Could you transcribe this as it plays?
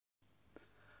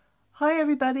Hi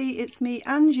everybody, it's me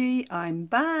Angie. I'm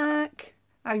back.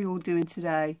 How are you all doing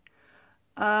today?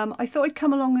 I thought I'd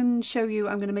come along and show you.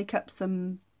 I'm going to make up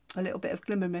a little bit of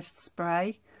Glimmer mist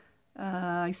spray.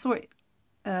 I saw it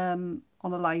on a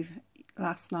live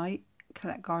last night.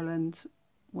 Colette Garland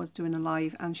was doing a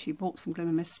live and she bought some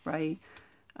Glimmer mist spray,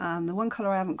 and the one colour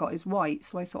I haven't got is white,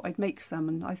 so I thought I'd make some,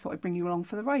 and I thought I'd bring you along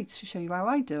for the ride to show you how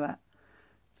I do it.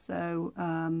 So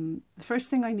the first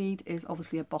thing I need is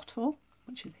obviously a bottle,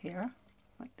 which is here,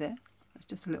 like this. It's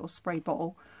just a little spray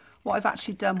bottle. What I've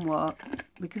actually done was,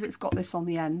 because it's got this on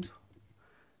the end,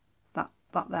 that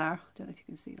there, I don't know if you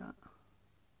can see that,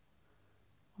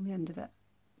 on the end of it,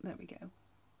 there we go.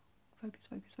 Focus,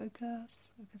 focus, focus,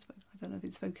 focus, focus. I don't know if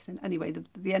it's focusing. Anyway,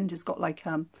 the end has got like,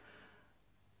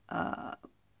 what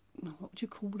would you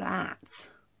call that?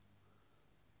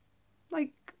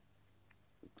 Like,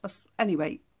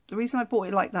 anyway, the reason I bought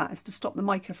it like that is to stop the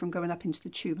mica from going up into the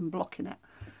tube and blocking it.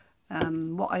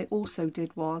 What I also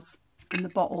did was, in the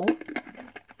bottle,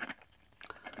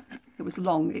 it was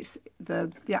long, it's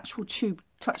the actual tube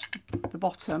touched the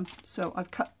bottom, so I've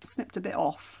snipped a bit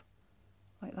off,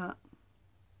 like that.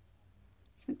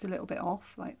 Snipped a little bit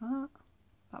off, like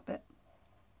that bit.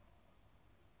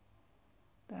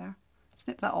 There.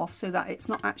 Snip that off so that it's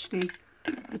not actually,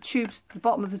 the tubes, the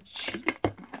bottom of the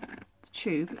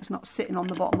tube, it's not sitting on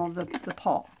the bottom of the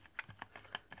pot.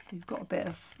 You've got a bit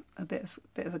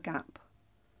of a gap,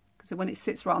 because when it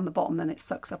sits right on the bottom, then it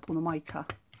sucks up all the mica.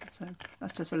 So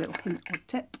that's just a little hint or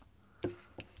tip.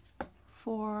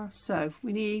 So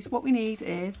what we need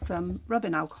is some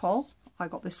rubbing alcohol. I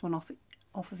got this one off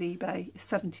of eBay. It's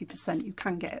 70%. You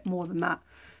can get it more than that.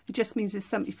 It just means it's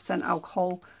 70%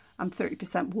 alcohol and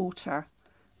 30% water.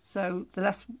 So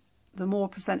the more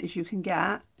percentage you can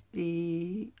get,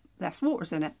 the less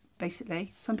water's in it,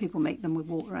 basically. Some people make them with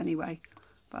water anyway,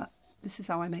 but this is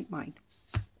how I make mine.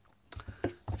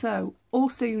 So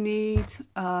also you need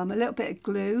a little bit of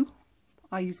glue.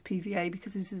 I use PVA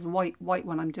because this is a white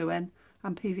one I'm doing,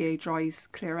 and PVA dries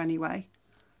clear anyway.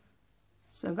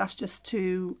 So that's just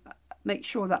to make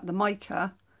sure that the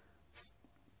mica,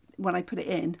 when I put it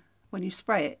in, when you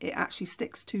spray it, it actually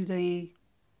sticks to the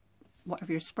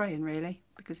whatever you're spraying, really,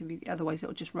 because otherwise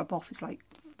it'll just rub off. It's like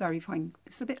very fine,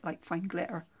 it's a bit like fine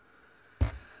glitter.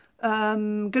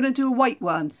 I'm going to do a white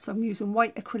one, so I'm using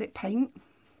white acrylic paint,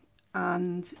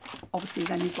 and obviously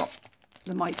then you've got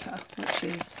the mica, which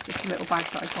is just a little bag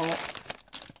that I got,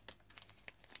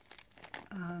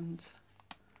 and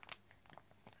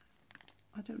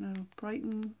I don't know,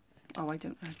 Brighton, oh I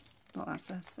don't know what that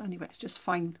says. Anyway, it's just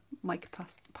fine mica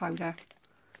powder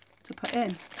to put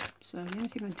in. So the only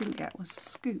thing I didn't get was a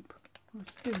scoop or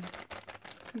a spoon.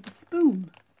 With a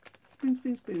spoon.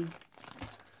 Spoon.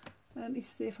 Let me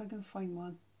see if I can find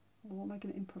one. Or what am I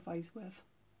going to improvise with?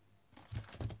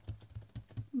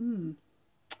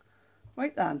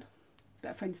 Right then.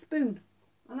 Better find a spoon.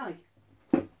 Aren't I?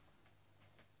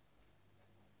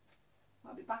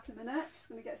 I'll be back in a minute. Just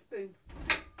going to get a spoon.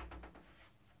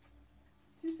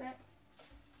 2 secs.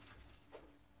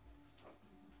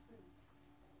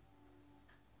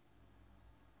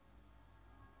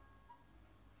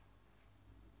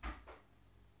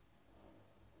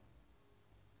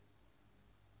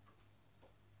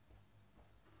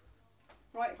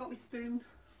 Right, I got my spoon.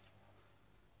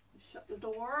 Shut the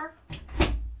door.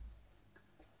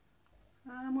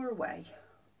 And we're away.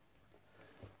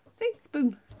 See,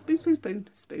 spoon.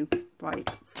 Spoon. Right,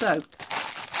 so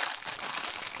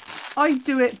I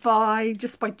do it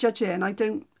just by judging. I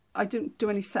don't do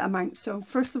any set amount. So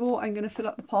first of all, I'm going to fill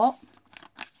up the pot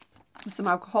with some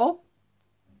alcohol.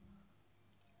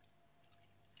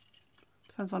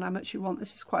 Depends on how much you want.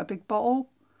 This is quite a big bottle.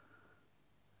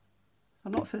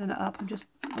 I'm not filling it up. I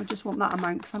just want that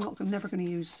amount, because I'm never going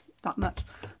to use that much.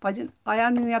 But I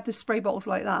only had the spray bottles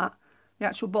like that, the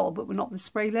actual bottle, but we're not the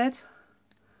spray lid.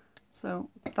 So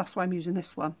that's why I'm using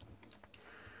this one.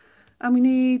 And we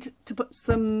need to put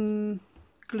some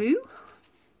glue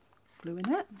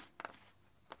in it.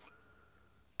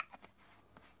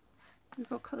 We've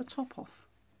got to cut the top off.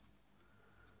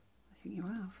 I think you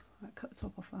have. Right, cut the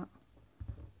top off that.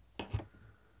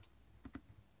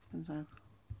 Depends how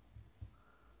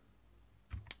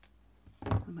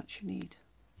much you need.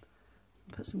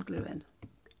 Put some glue in.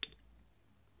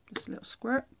 Just a little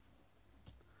squirt.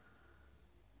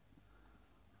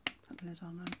 Put the lid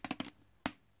on now.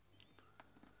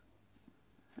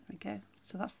 There we go.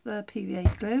 So that's the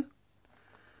PVA glue.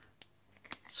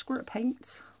 Squirt of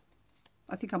paint.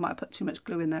 I think I might have put too much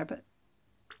glue in there, but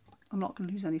I'm not going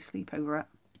to lose any sleep over it.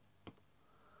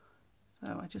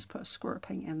 So I just put a squirt of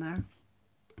paint in there.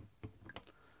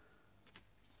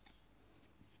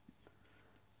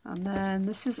 And then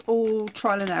this is all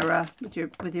trial and error with your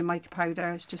mica powder.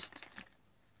 It's just,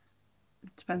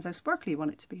 it depends how sparkly you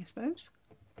want it to be, I suppose.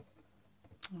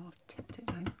 Oh, I've tipped it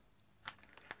down.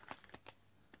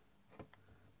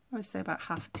 I would say about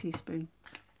half a teaspoon.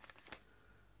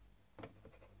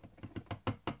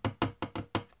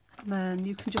 And then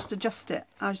you can just adjust it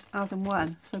as and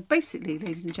when. So basically,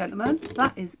 ladies and gentlemen,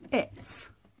 that is it.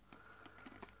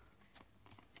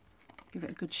 Give it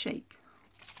a good shake.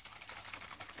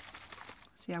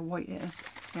 See how white it is.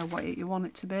 See how white you want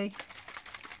it to be.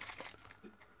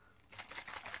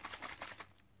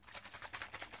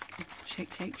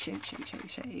 Shake, shake, shake, shake, shake,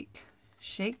 shake.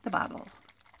 Shake the bottle.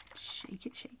 Shake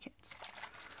it, shake it.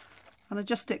 And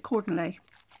adjust it accordingly.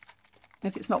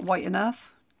 If it's not white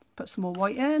enough, put some more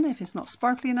white in. If it's not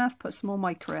sparkly enough, put some more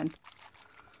mica in.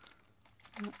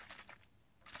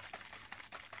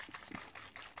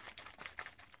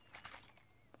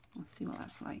 Let's see what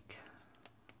that's like.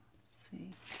 Let's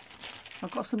see.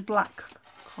 I've got some black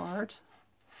card.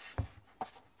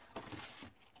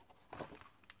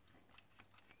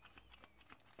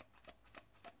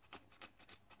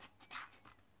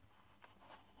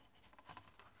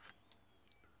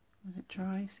 Let it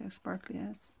dry, see how sparkly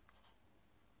it is.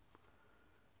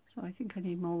 So I think I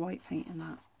need more white paint in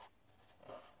that.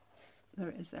 There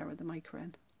it is there with the mica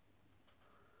in.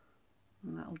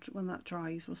 And that'll, when that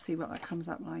dries, we'll see what that comes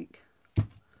up like.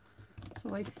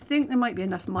 So I think there might be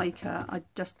enough mica, I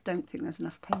just don't think there's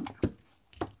enough paint.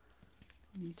 I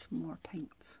need some more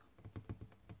paint.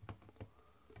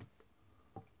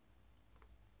 I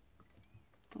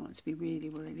want it to be really,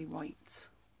 really white.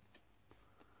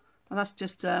 And that's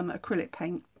just acrylic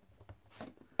paint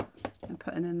I'm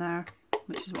putting in there,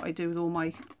 which is what I do with all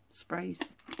my sprays.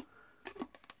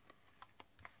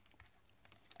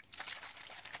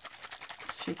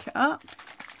 Shake it up.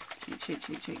 Shake, shake,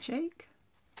 shake, shake, shake.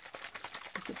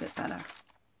 That's a bit better.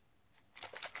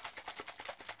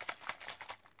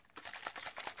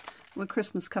 With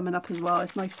Christmas coming up as well,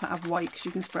 it's nice to have white because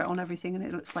you can spray it on everything and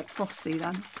it looks like frosty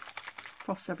then. It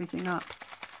frosts everything up.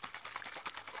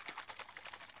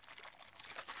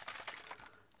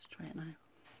 Let's try it now.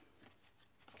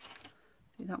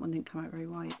 See, that one didn't come out very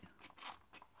white.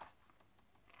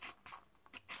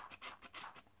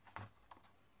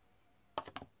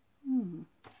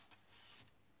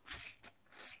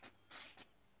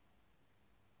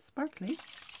 Sparkly.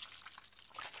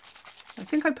 I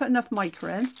think I put enough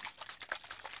mica in.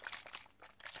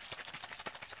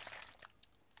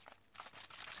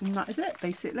 And that is it,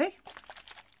 basically.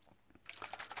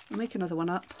 We'll make another one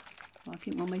up. I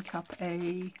think we'll make up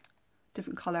a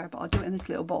different colour, but I'll do it in this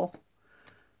little ball.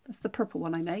 That's the purple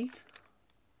one I made.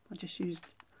 I just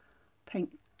used paint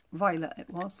violet it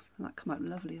was, and that came out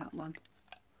lovely, that one.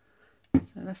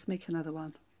 So let's make another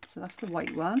one. So that's the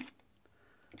white one.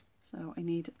 So I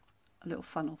need a little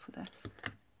funnel for this.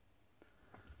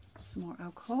 Some more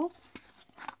alcohol.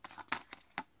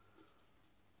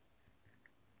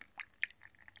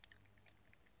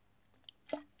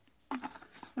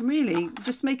 And really,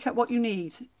 just make up what you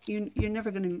need. You're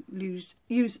never going to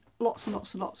use lots and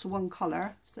lots and lots of one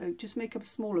colour. So just make up a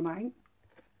small amount,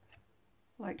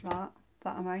 like that.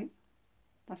 That amount.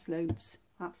 That's loads.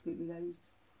 Absolutely loads.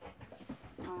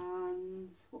 And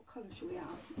what colour should we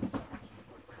have?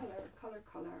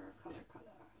 Colour.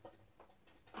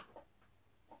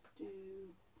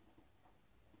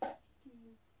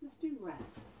 Let's do red.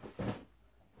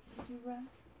 Do red.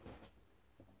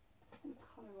 What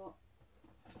colour? What?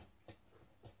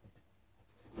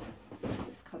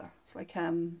 This colour. It's like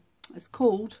it's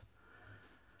called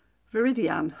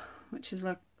Viridian, which is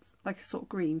like a sort of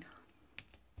green.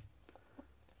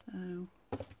 So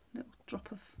little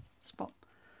drop of spot.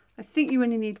 I think you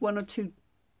only need 1 or 2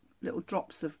 little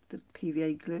drops of the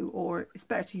PVA glue, or it's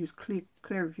better to use clear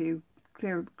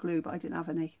glue, but I didn't have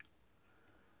any.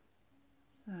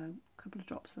 So a couple of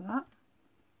drops of that.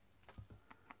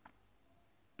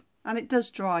 And it does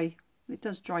dry. It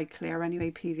does dry clear anyway,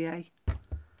 PVA.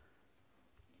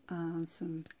 And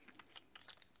some,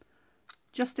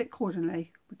 just it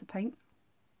accordingly with the paint.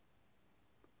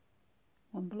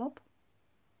 1 blob,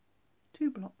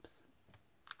 2 blobs.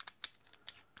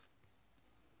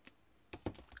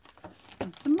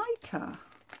 And some mica.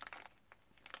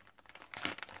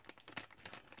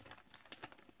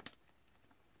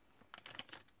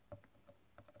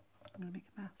 I'm going to make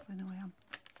a mess, I know I am.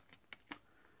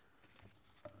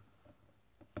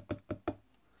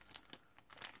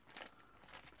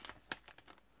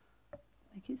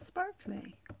 Make it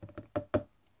sparkly. What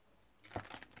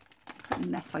a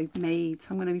mess I've made.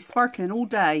 I'm going to be sparkling all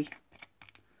day.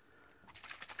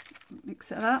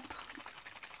 Mix it up.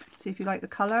 See if you like the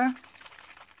colour.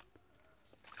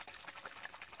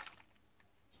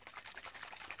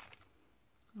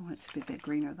 Needs to be a bit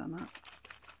greener than that.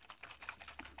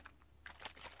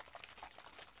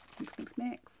 Mix, mix,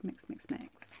 mix, mix, mix, mix.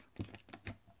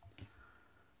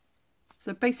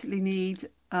 So basically need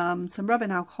some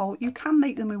rubbing alcohol. You can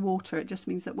make them with water. It just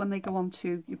means that when they go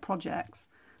onto your projects,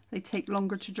 they take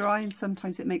longer to dry, and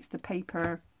sometimes it makes the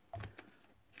paper a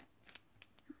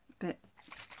bit,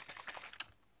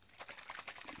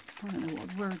 I don't know what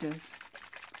the word is,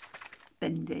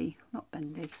 bendy, not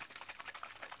bendy.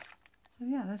 So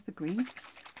yeah, there's the green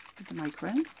with the micro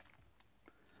in.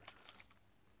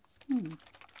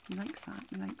 He likes that,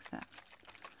 he likes that.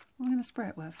 What am I going to spray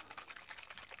it with?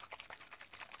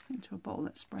 Into a bottle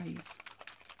that sprays.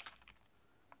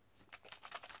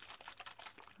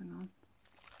 Hang on.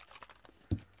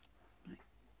 Right.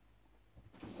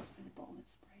 A bottle that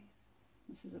sprays.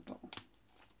 This is a bottle.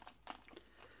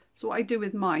 So what I do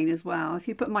with mine as well, if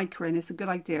you put micro in, it's a good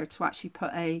idea to actually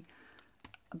put a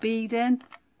bead in,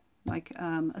 like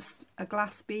a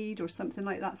glass bead or something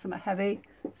like that, something heavy,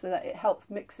 so that it helps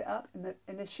mix it up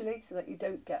initially, so that you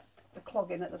don't get the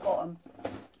clogging at the bottom.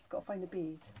 Just got to find a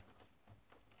bead.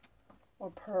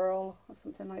 Or pearl or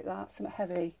something like that, something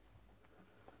heavy.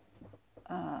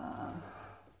 I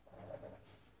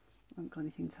haven't got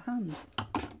anything to hand.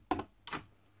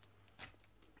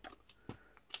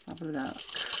 Let's have a look.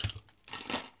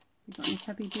 You got any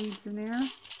heavy beads in here?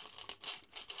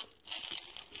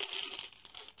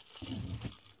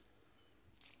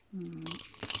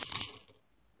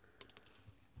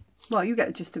 Well, you get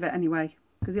the gist of it anyway,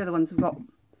 because the other ones have got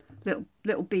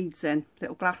little beads in,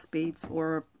 little glass beads,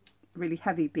 or really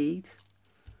heavy bead,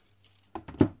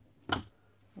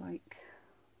 like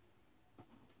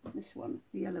this one,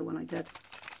 the yellow one I did.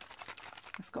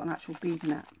 It's got an actual bead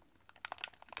in it.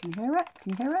 Can you hear it?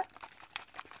 Can you hear it?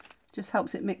 Just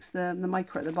helps it mix the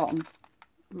micro at the bottom,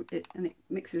 and it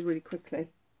mixes really quickly.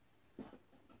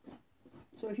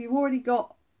 So if you've already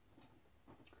got,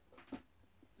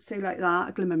 say like that,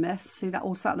 a glimmer mist, see that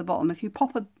all sat at the bottom, if you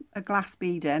pop a glass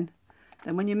bead in,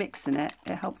 then when you're mixing it,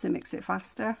 it helps it mix it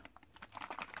faster.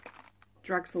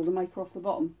 Drags all the micro off the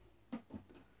bottom.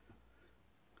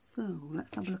 So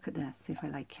let's have a look at this, see if I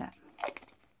like it.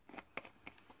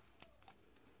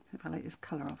 See if I like this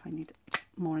colour off. I need it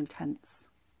more intense.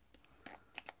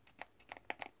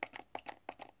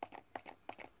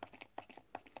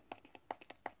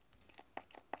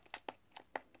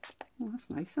 Oh, that's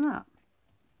nice, isn't it?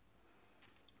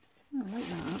 Oh, I like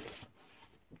that.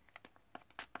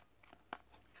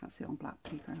 Can't see it on black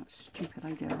paper. That's a stupid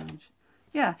idea, Ange.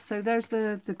 Yeah, so there's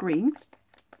the green.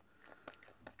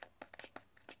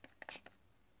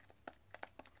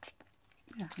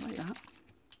 Yeah, I like that.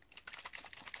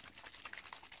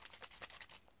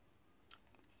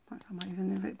 I might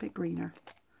even do it a bit greener.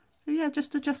 So yeah,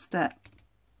 just adjust it.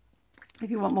 If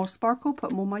you want more sparkle,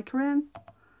 put more mica in.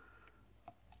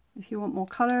 If you want more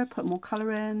colour, put more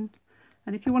colour in.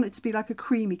 And if you want it to be like a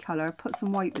creamy colour, put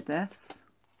some white with this.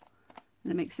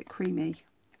 And it makes it creamy.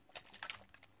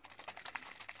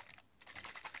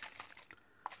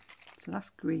 So that's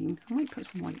green. I might put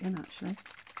some white in actually.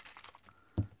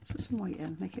 Let's put some white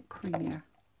in, make it creamier.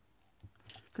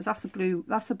 Because that's the blue.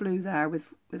 That's the blue there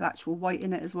with actual white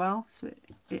in it as well. So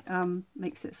it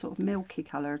makes it sort of milky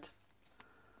coloured,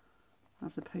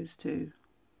 as opposed to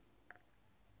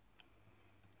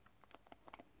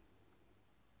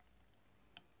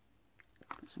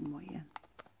put some white in.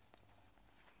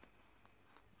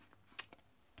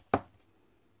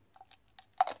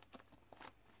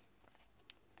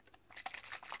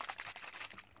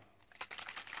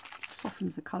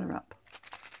 Softens the colour up.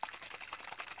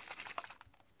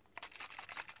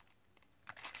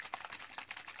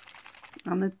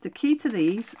 And the key to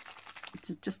these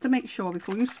is just to make sure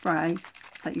before you spray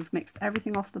that you've mixed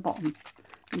everything off the bottom.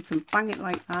 You can bang it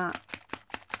like that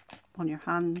on your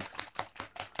hand,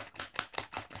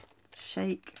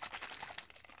 shake,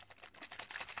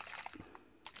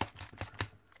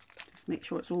 just make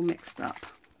sure it's all mixed up.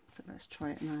 So let's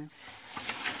try it now.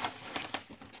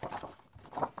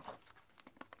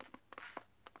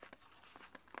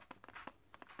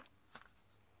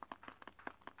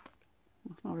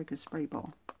 It's not a very good spray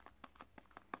bottle.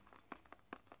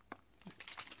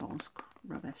 This bottle's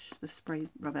rubbish. The spray's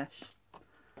rubbish.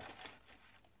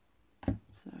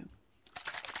 So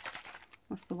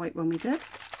that's the white one we did.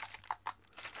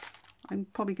 I'm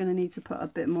probably going to need to put a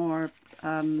bit more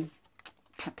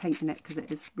paint in it because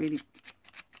it is really,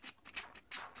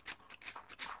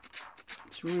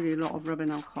 it's really a lot of rubbing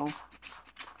alcohol.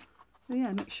 So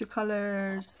yeah, mix your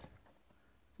colours. So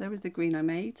there was the green I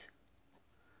made.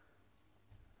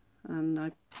 And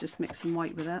I just mix some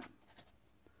white with it,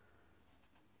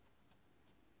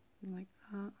 like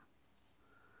that.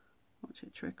 Watch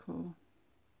it trickle.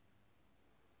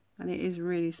 And it is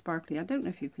really sparkly. I don't know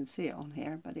if you can see it on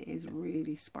here, but it is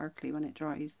really sparkly when it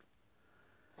dries.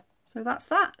 So that's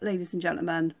that, ladies and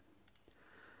gentlemen.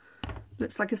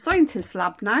 Looks like a scientist's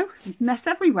lab now. There's mess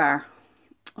everywhere.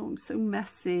 Oh, I'm so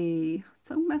messy.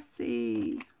 So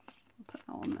messy. I'll put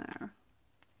that on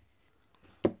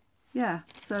there. Yeah,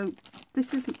 so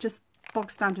this is just bog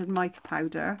standard mica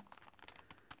powder.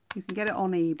 You can get it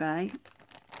on eBay.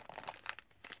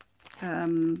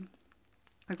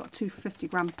 I got two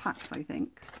 50-gram packs, I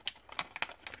think.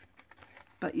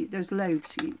 But there's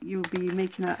loads. You'll be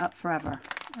making it up forever.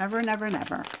 Ever and ever and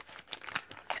ever.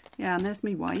 Yeah, and there's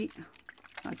me white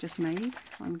I just made.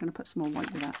 I'm going to put some more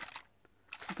white with that.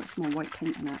 I'll put some more white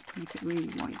paint in it. Make it really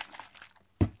white.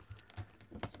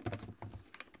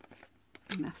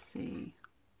 Messy.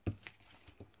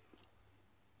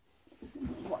 Some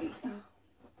white.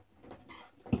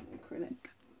 Acrylic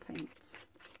paint.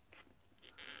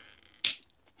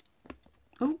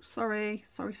 Oh, sorry.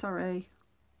 Sorry.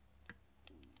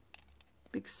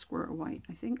 Big squirt of white,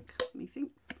 I think.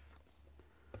 Methinks.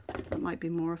 That might be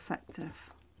more effective.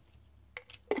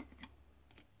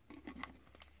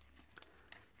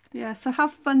 Yeah, so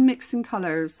have fun mixing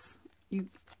colours.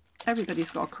 Everybody's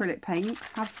got acrylic paint.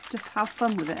 Just have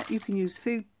fun with it. You can use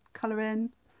food colouring.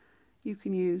 You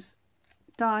can use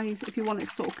dyes. If you want it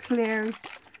sort of clear,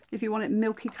 if you want it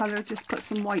milky colour, just put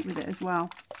some white with it as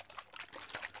well.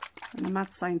 And the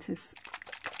mad scientist.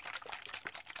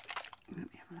 Let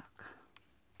me have a look.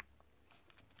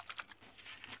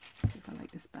 See if I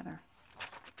like this better.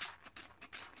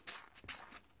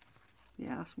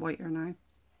 Yeah, that's whiter now.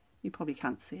 You probably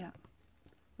can't see it,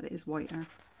 but it is whiter.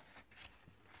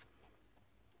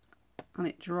 And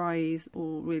it dries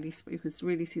all really, you can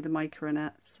really see the mica in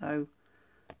it. So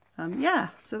yeah,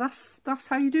 so that's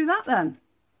how you do that then.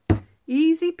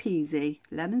 Easy peasy,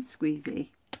 lemon squeezy.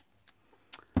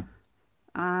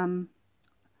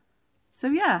 So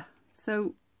yeah,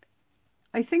 so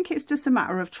I think it's just a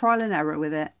matter of trial and error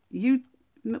with it.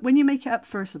 When you make it up,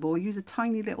 first of all, use a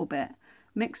tiny little bit,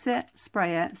 mix it,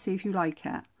 spray it, see if you like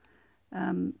it.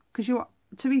 Because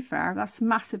to be fair, that's a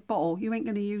massive bottle. You ain't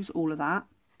going to use all of that,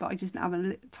 but I just have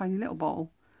a tiny little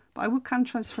bottle. But I can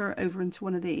transfer it over into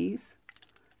one of these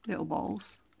little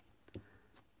bottles.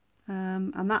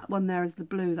 And that one there is the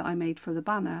blue that I made for the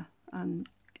banner, and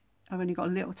I've only got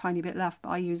a little tiny bit left, but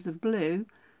I used the blue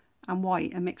and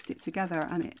white and mixed it together,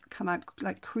 and it came out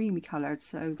like creamy coloured,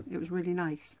 so it was really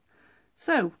nice.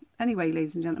 So anyway,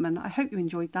 ladies and gentlemen, I hope you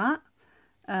enjoyed that.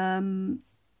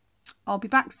 I'll be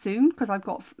back soon because I've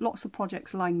got lots of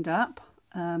projects lined up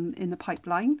in the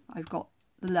pipeline. I've got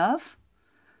the love.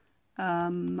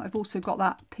 I've also got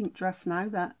that pink dress now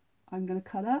that I'm going to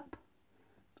cut up.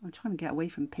 I'm trying to get away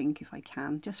from pink if I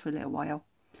can, just for a little while.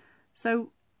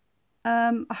 So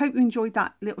I hope you enjoyed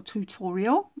that little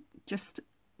tutorial. It's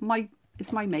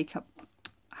my makeup,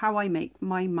 how I make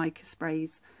my mica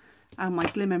sprays and my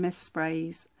Glimmer mist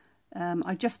sprays.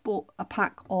 I just bought a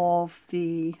pack of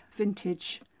the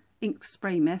vintage ink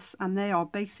spray mist, and they are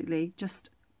basically just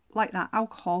like that,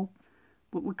 alcohol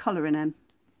with colour in them.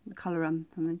 We colour them,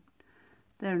 and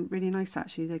they're really nice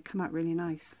actually. They come out really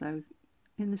nice. So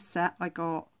in the set I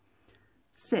got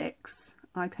 6.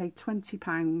 I paid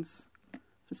 £20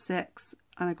 for 6,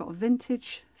 and I got a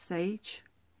vintage sage,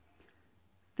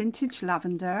 vintage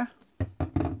lavender,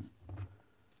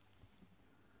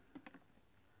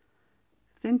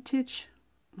 vintage,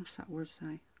 what's that word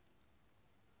say?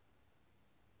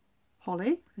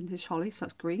 Holly, vintage holly, so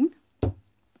that's green.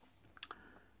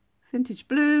 Vintage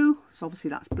blue, so obviously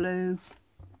that's blue.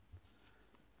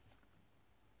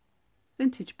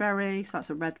 Vintage berry, so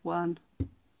that's a red one.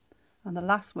 And the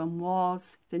last one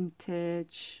was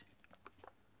vintage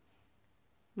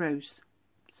rose.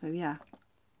 So yeah,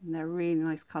 and they're really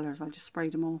nice colours. I just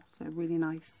sprayed them all, so really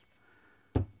nice.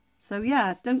 So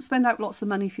yeah, don't spend out lots of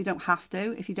money if you don't have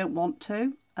to, if you don't want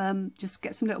to. Just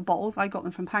get some little bottles. I got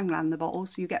them from Poundland, the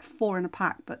bottles. So you get 4 in a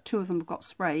pack, but 2 of them have got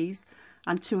sprays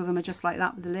and 2 of them are just like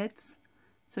that with the lids.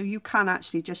 So you can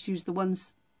actually just use the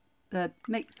ones that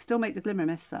still make the Glimmer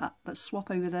mist up, but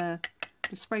swap over the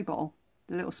spray bottle,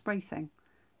 the little spray thing.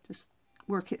 Just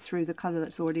work it through the colour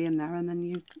that's already in there, and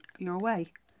then you're away.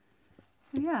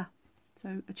 So yeah,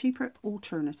 so a cheaper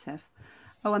alternative.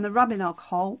 Oh, and the rubbing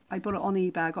alcohol, I bought it on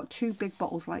eBay. I got 2 big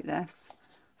bottles like this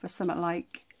for something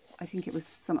like, I think it was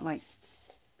something like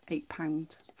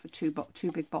 £8 for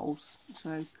 2 big bottles.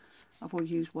 So I've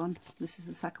already used one. This is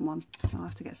the second one, so I'll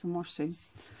have to get some more soon.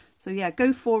 So yeah,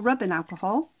 go for rubbing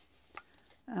alcohol,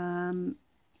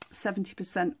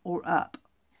 70% or up.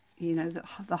 You know,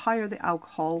 the higher the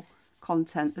alcohol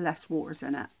content, the less water's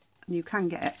in it. And you can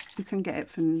get it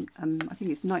from I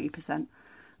think it's 90%,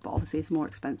 but obviously it's more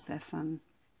expensive, and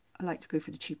I like to go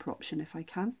for the cheaper option if I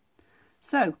can.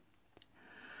 So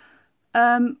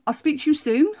I'll speak to you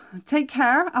soon. Take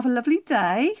care, have a lovely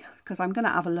day, because I'm going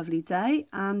to have a lovely day,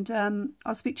 and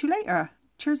I'll speak to you later.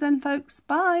 Cheers then, folks.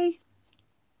 Bye.